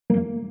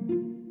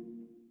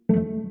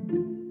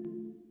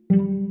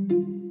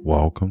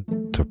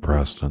Welcome to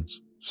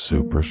Preston's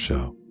Super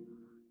Show.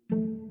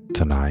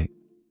 Tonight,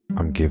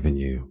 I'm giving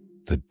you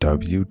the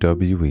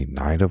WWE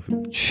Night of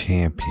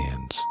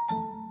Champions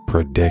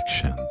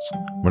predictions.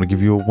 I'm going to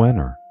give you a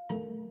winner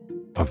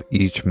of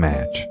each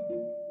match.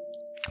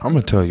 I'm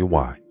going to tell you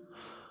why.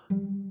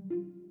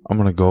 I'm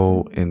going to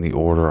go in the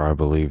order I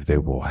believe they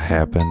will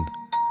happen.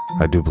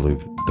 I do believe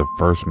the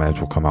first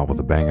match will come out with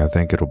a bang. I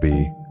think it'll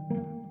be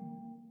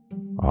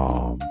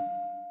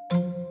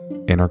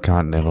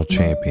Intercontinental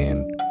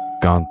Champion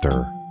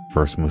Gunther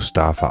versus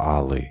Mustafa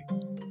Ali.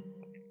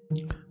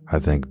 I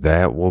think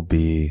that will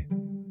be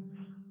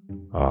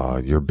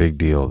your big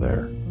deal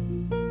there.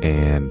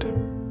 And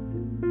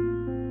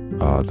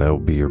that will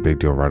be your big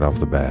deal right off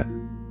the bat.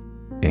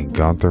 And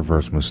Gunther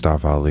versus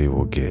Mustafa Ali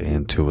will get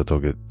into it. They'll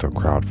get the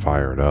crowd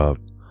fired up.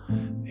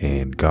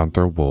 And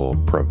Gunther will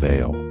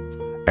prevail.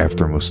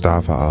 After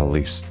Mustafa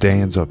Ali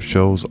stands up,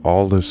 shows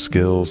all his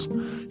skills,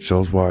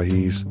 shows why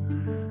he's,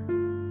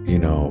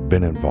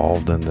 been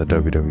involved in the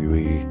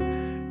WWE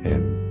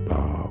and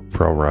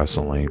pro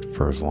wrestling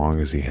for as long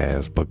as he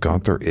has. But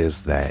Gunther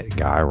is that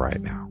guy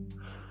right now.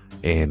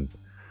 And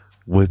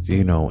with,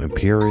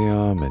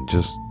 Imperium and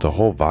just the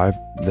whole vibe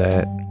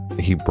that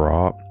he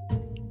brought,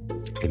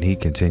 and he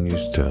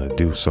continues to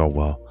do so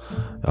well,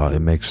 it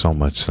makes so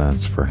much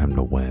sense for him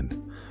to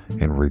win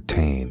and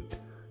retain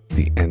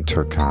the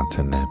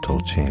Intercontinental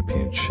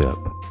Championship.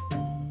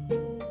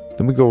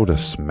 Then we go to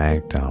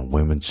SmackDown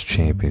Women's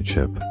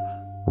Championship.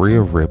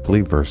 Rhea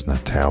Ripley versus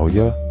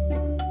Natalya.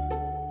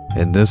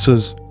 And this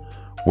is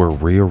where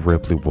Rhea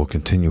Ripley will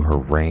continue her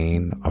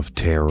reign of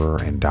terror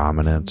and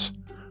dominance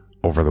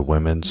over the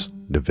women's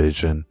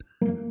division,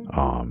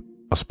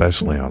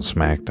 especially on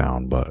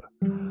SmackDown, but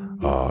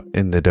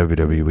in the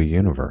WWE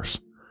universe.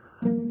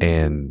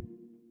 And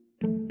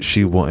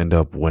she will end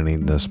up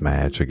winning this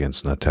match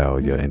against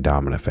Natalya in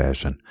dominant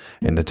fashion.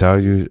 And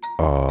Natalya,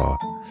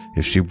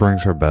 if she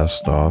brings her best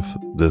stuff,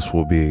 this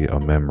will be a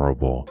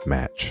memorable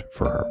match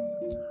for her.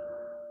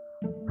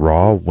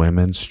 Raw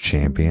Women's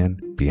Champion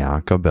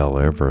Bianca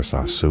Belair versus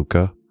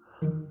Asuka.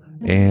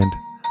 And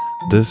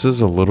this is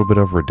a little bit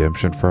of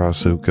redemption for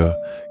Asuka.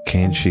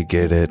 Can she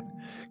get it?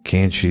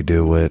 Can she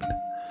do it?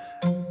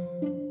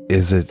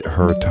 Is it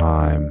her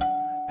time?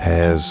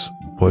 Has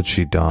what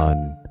she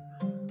done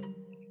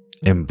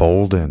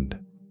emboldened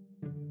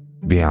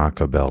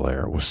Bianca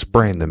Belair with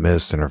spraying the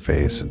mist in her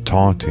face and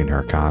taunting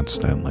her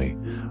constantly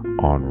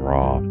on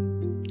Raw?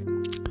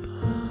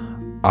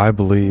 I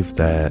believe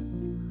that,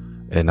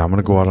 and I'm going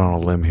to go out on a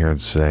limb here and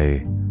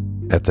say,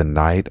 at the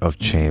Night of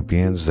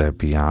Champions, that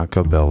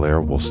Bianca Belair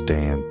will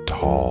stand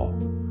tall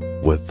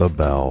with the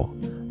belt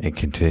and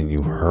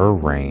continue her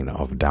reign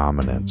of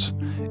dominance,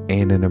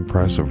 and an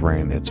impressive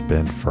reign it's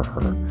been for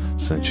her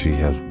since she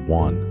has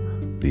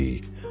won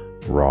the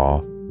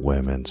Raw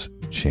Women's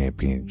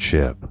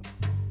Championship.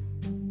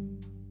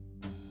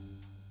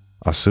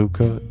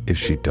 Asuka, if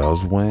she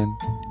does win,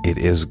 it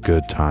is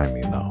good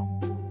timing though.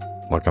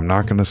 Like, I'm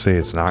not going to say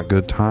it's not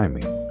good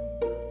timing.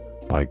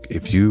 Like,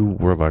 if you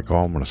were like,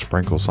 oh, I'm going to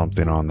sprinkle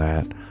something on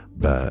that,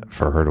 but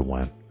for her to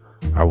win,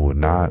 I would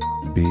not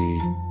be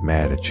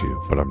mad at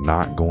you, but I'm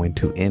not going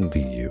to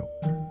envy you.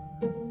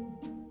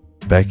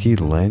 Becky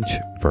Lynch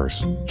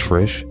versus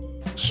Trish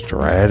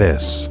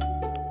Stratus.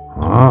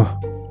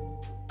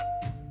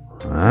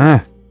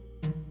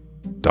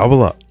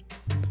 Double up.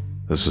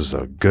 This is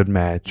a good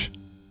match.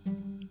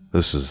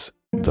 This is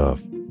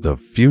the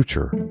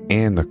future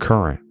and the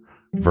current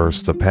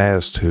versus the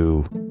past,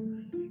 who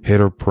hit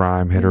her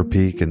prime, hit her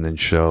peak, and then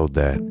showed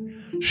that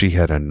she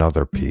had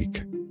another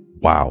peak.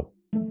 Wow.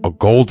 A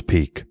gold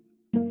peak.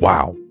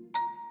 Wow.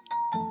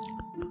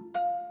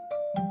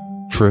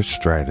 Trish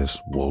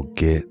Stratus will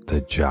get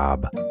the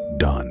job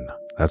done.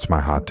 That's my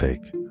hot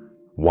take.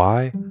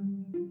 Why?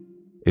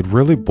 It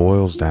really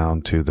boils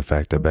down to the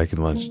fact that Becky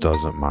Lynch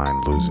doesn't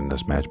mind losing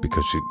this match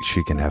because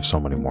she can have so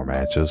many more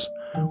matches.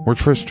 Where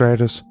Trish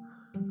Stratus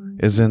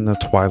is in the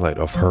twilight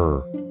of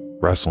her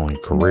wrestling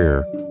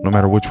career, no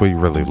matter which way you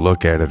really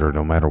look at it or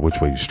no matter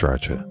which way you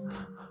stretch it.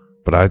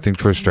 But I think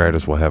Trish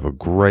Stratus will have a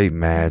great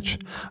match.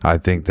 I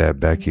think that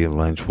Becky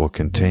Lynch will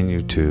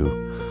continue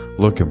to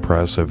look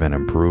impressive and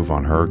improve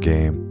on her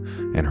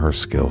game and her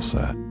skill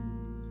set.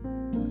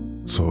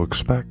 So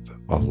expect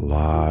a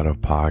lot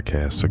of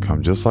podcasts to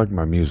come, just like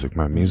my music.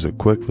 My music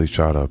quickly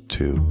shot up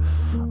to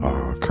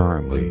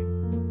currently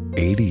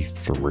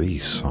 83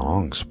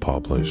 songs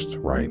published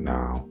right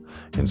now,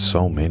 and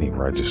so many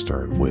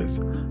registered with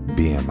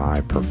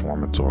BMI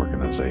Performance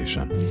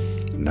Organization.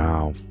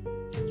 Now,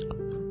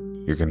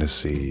 you're going to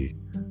see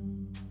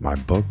my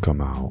book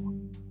come out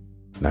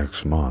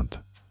next month.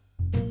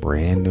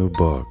 Brand new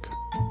book.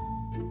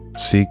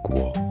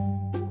 Sequel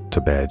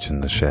to Badge in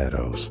the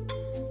Shadows.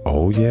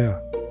 Oh yeah,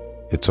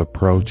 it's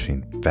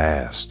approaching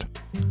fast.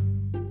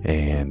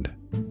 And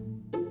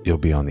you'll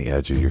be on the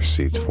edge of your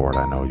seats for it.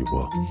 I know you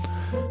will.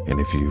 And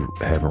if you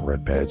haven't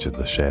read Badge of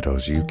the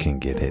Shadows, you can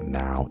get it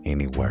now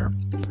anywhere.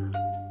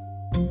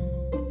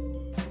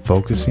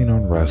 Focusing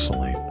on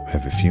wrestling, I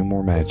have a few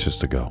more matches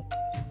to go.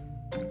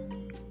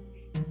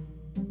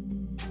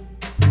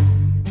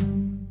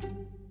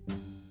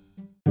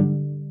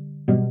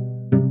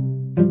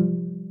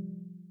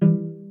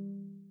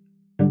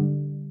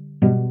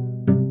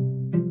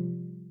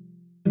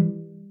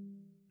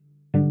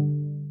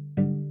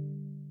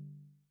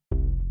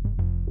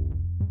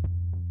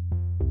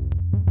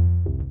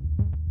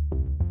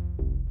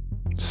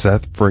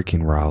 Seth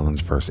freaking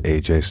Rollins versus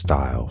AJ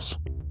Styles.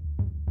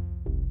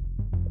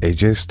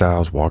 AJ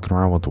Styles walking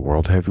around with the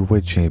World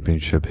Heavyweight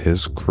Championship,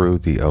 his crew,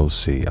 the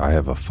OC. I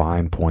have a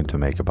fine point to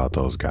make about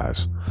those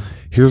guys.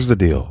 Here's the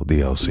deal,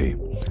 the OC.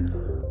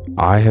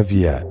 I have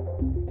yet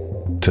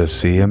to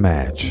see a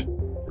match,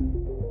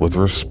 with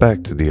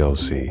respect to the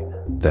OC,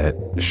 that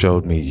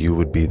showed me you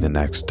would be the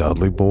next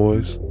Dudley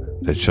Boys,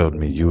 that showed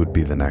me you would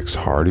be the next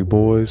Hardy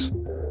Boys.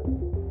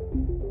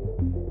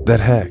 That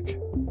heck,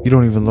 you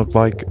don't even look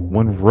like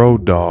when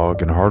Road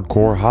Dogg and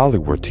Hardcore Holly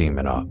were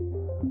teaming up.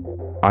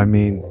 I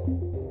mean,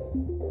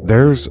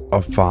 there's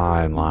a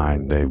fine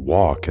line they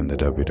walk in the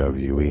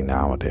WWE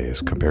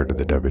nowadays compared to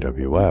the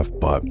WWF,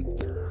 but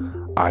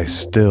I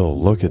still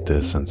look at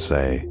this and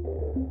say,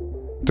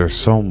 there's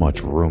so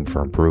much room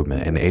for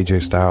improvement, and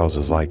AJ Styles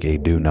is like a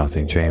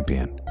do-nothing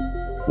champion.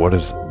 What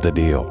is the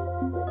deal?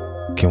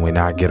 Can we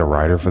not get a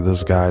writer for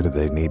this guy? Do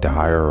they need to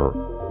hire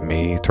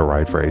me to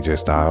write for AJ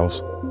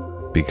Styles?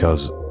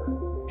 Because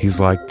he's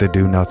like the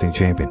do-nothing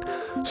champion.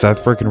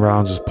 Seth freaking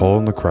Rollins is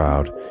pulling the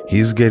crowd.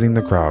 He's getting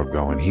the crowd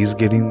going. He's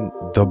getting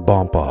the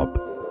bump up.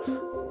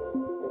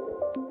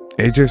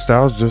 AJ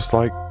Styles just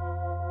like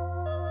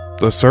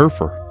the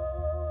surfer,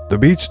 the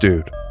beach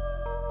dude,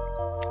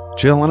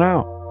 chilling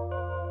out.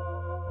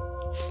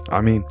 I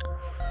mean,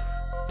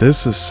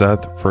 this is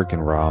Seth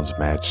freaking Rollins'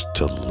 match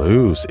to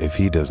lose if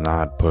he does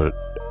not put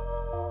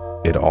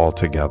it all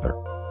together.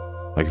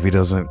 Like, if he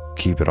doesn't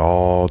keep it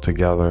all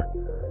together,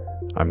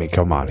 I mean,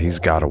 come on, he's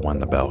got to win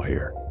the belt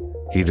here.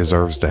 He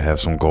deserves to have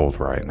some gold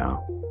right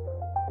now.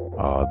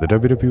 The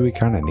WWE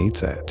kind of needs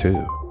that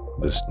too.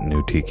 This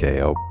new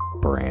TKO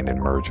brand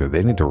and merger,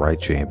 they need the right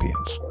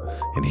champions,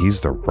 and he's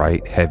the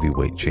right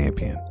heavyweight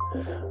champion.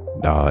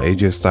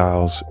 AJ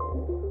Styles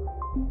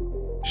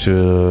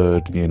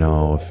should,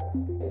 if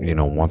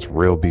wants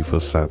real beef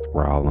with Seth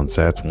Rollins,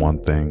 that's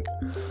one thing.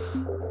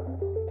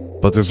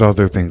 But there's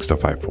other things to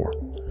fight for.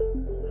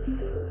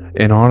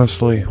 And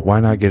honestly,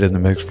 why not get in the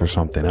mix for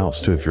something else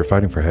too? If you're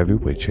fighting for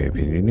heavyweight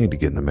champion, you need to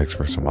get in the mix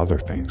for some other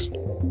things.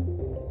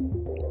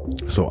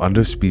 So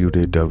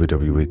undisputed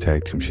WWE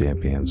Tag Team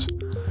Champions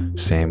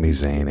Sami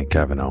Zayn and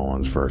Kevin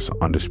Owens versus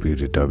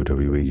undisputed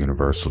WWE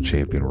Universal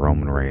Champion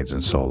Roman Reigns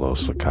and Solo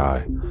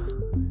Sakai.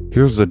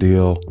 Here's the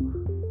deal.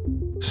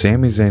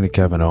 Sami Zayn and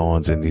Kevin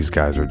Owens and these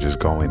guys are just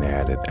going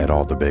at it at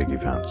all the big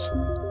events.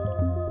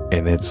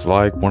 And it's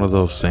like one of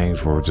those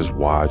things where we're just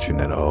watching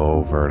it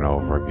over and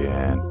over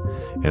again.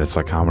 And it's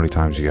like, how many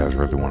times you guys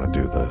really want to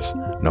do this?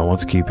 No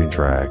one's keeping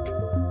track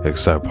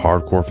except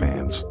hardcore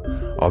fans.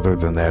 Other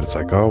than that, it's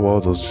like, oh, well,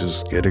 let's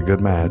just get a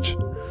good match.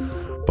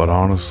 But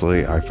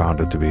honestly, I found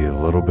it to be a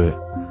little bit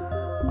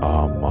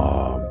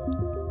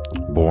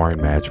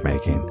boring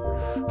matchmaking.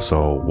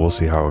 So we'll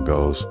see how it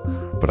goes.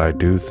 But I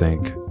do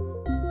think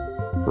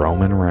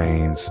Roman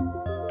Reigns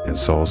and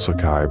Solo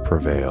Sakai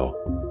prevail,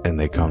 and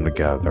they come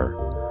together.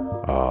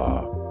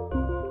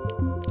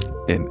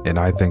 And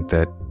I think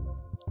that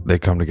they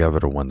come together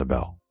to win the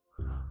belt.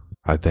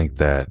 I think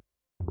that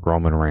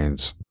Roman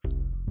Reigns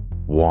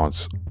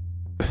wants,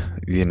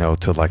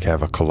 to like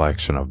have a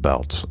collection of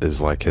belts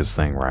is like his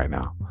thing right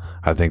now.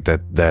 I think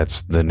that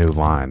that's the new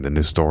line, the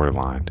new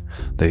storyline,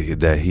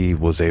 that he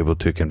was able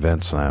to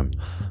convince them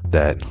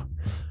that,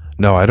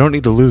 no, I don't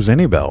need to lose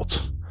any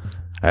belts.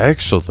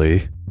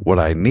 Actually, what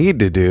I need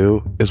to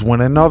do is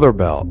win another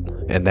belt,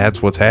 and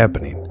that's what's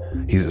happening.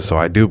 So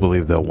I do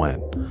believe they'll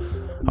win.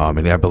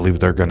 And I believe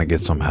they're going to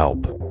get some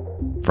help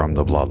from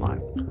the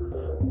bloodline.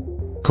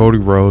 Cody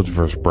Rhodes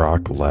versus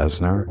Brock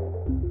Lesnar.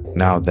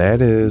 Now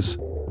that is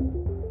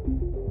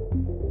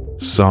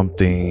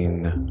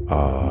something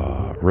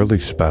really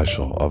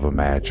special of a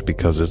match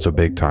because it's a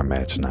big time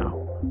match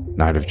now.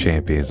 Night of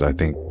Champions, I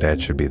think that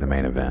should be the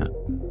main event.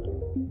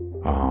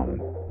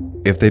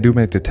 If they do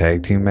make the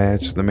tag team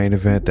match the main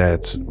event,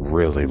 that's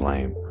really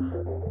lame.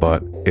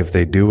 But if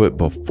they do it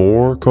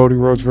before Cody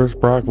Rhodes versus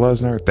Brock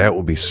Lesnar, that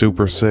will be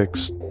super sick.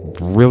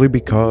 Really,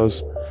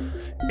 because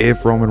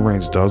if Roman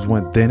Reigns does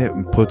win, then it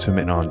puts him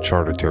in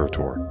uncharted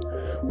territory,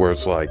 where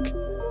it's like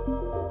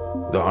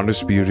the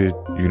undisputed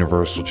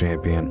Universal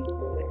Champion.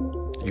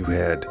 You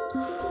had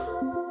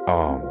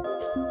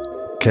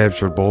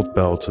captured both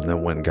belts and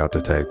then went and got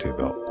the tag team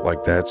belt.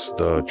 Like, that's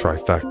the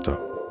trifecta,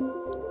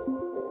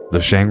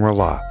 the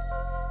Shangri-La.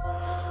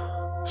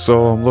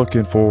 So I'm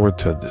looking forward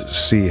to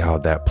see how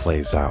that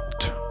plays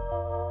out.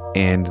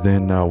 And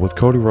then with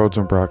Cody Rhodes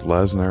and Brock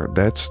Lesnar,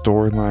 that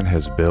storyline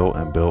has built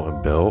and built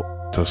and built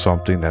to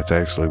something that's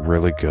actually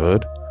really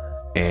good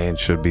and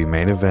should be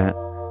main event,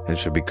 and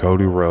should be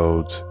Cody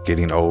Rhodes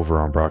getting over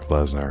on Brock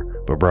Lesnar,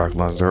 but Brock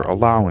Lesnar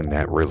allowing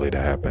that really to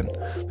happen,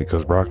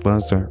 because Brock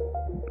Lesnar,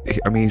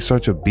 he's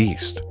such a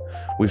beast.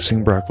 We've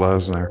seen Brock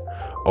Lesnar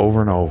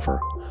over and over,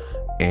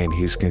 and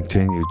he's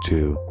continued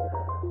to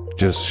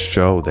just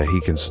show that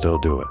he can still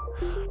do it.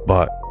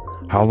 But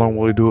how long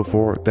will he do it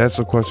for? That's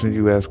a question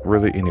you ask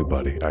really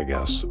anybody, I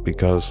guess,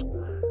 because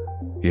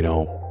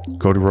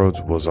Cody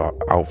Rhodes was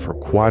out for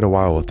quite a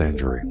while with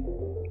injury.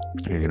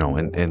 You know,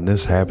 and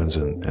this happens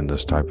in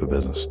this type of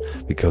business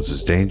because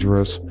it's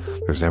dangerous.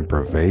 There's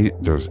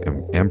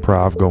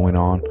improv going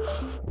on,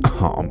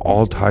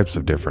 all types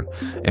of different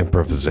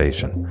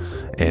improvisation,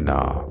 and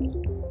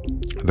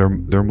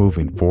they're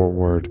moving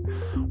forward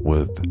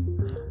with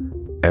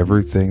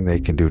everything they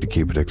can do to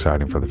keep it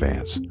exciting for the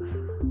fans.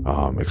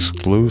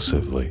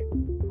 Exclusively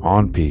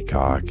on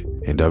Peacock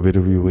and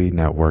WWE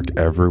Network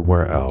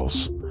everywhere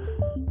else.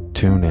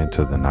 Tune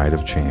into the Night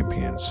of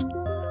Champions,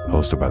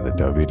 hosted by the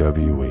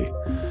WWE,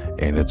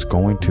 and it's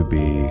going to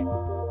be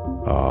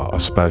a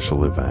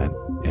special event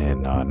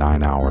in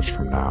 9 hours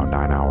from now,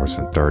 9 hours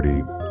and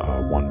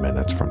 31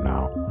 minutes from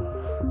now.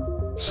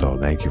 So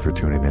thank you for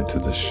tuning into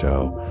this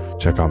show.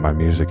 Check out my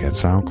music at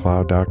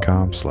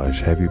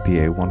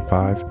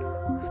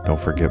soundcloud.com/heavypa15. Don't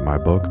forget my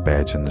book,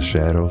 Badge in the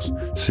Shadows,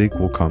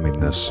 sequel coming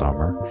this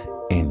summer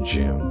in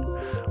June,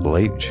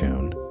 late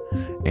June.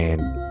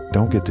 And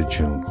don't get the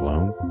June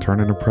gloom. Turn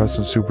into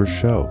Preston Super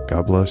Show.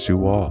 God bless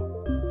you all.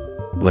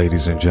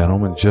 Ladies and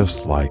gentlemen,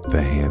 just like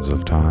the hands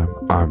of time,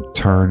 I'm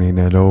turning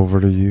it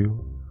over to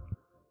you.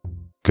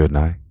 Good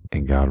night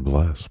and God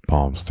bless.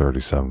 Palms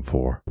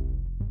 37-4.